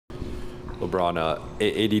LeBron,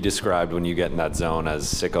 AD described when you get in that zone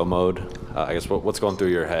as sicko mode. I guess what's going through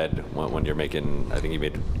your head when you're making, I think you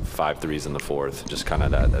made 5 threes in the fourth, just kind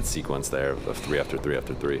of that sequence there of 3 after 3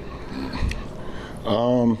 after 3.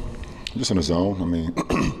 Just in the zone. I mean,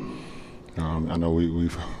 I know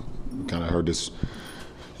we've kind of heard this,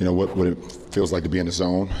 what it feels like to be in the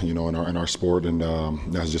zone, in our sport, and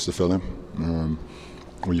that's just a feeling.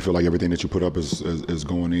 When you feel like everything that you put up is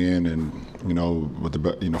going in, and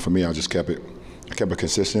for me, I just kept it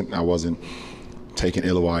consistent. I wasn't taking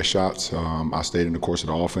ill-advised shots. I stayed in the course of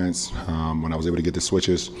the offense. When I was able to get the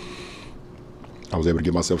switches, I was able to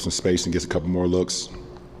give myself some space and get a couple more looks.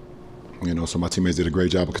 So my teammates did a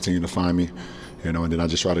great job of continuing to find me, and then I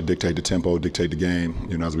just tried to dictate the tempo, dictate the game,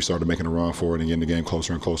 as we started making a run for it and getting the game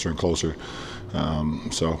closer and closer and closer.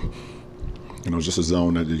 It's just a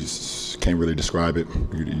zone that you just can't really describe it.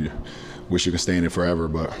 You wish you could stay in it forever,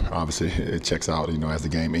 but obviously it checks out, as the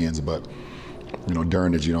game ends. But,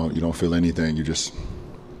 during it, you don't feel anything. You just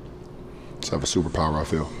have a superpower, I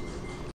feel.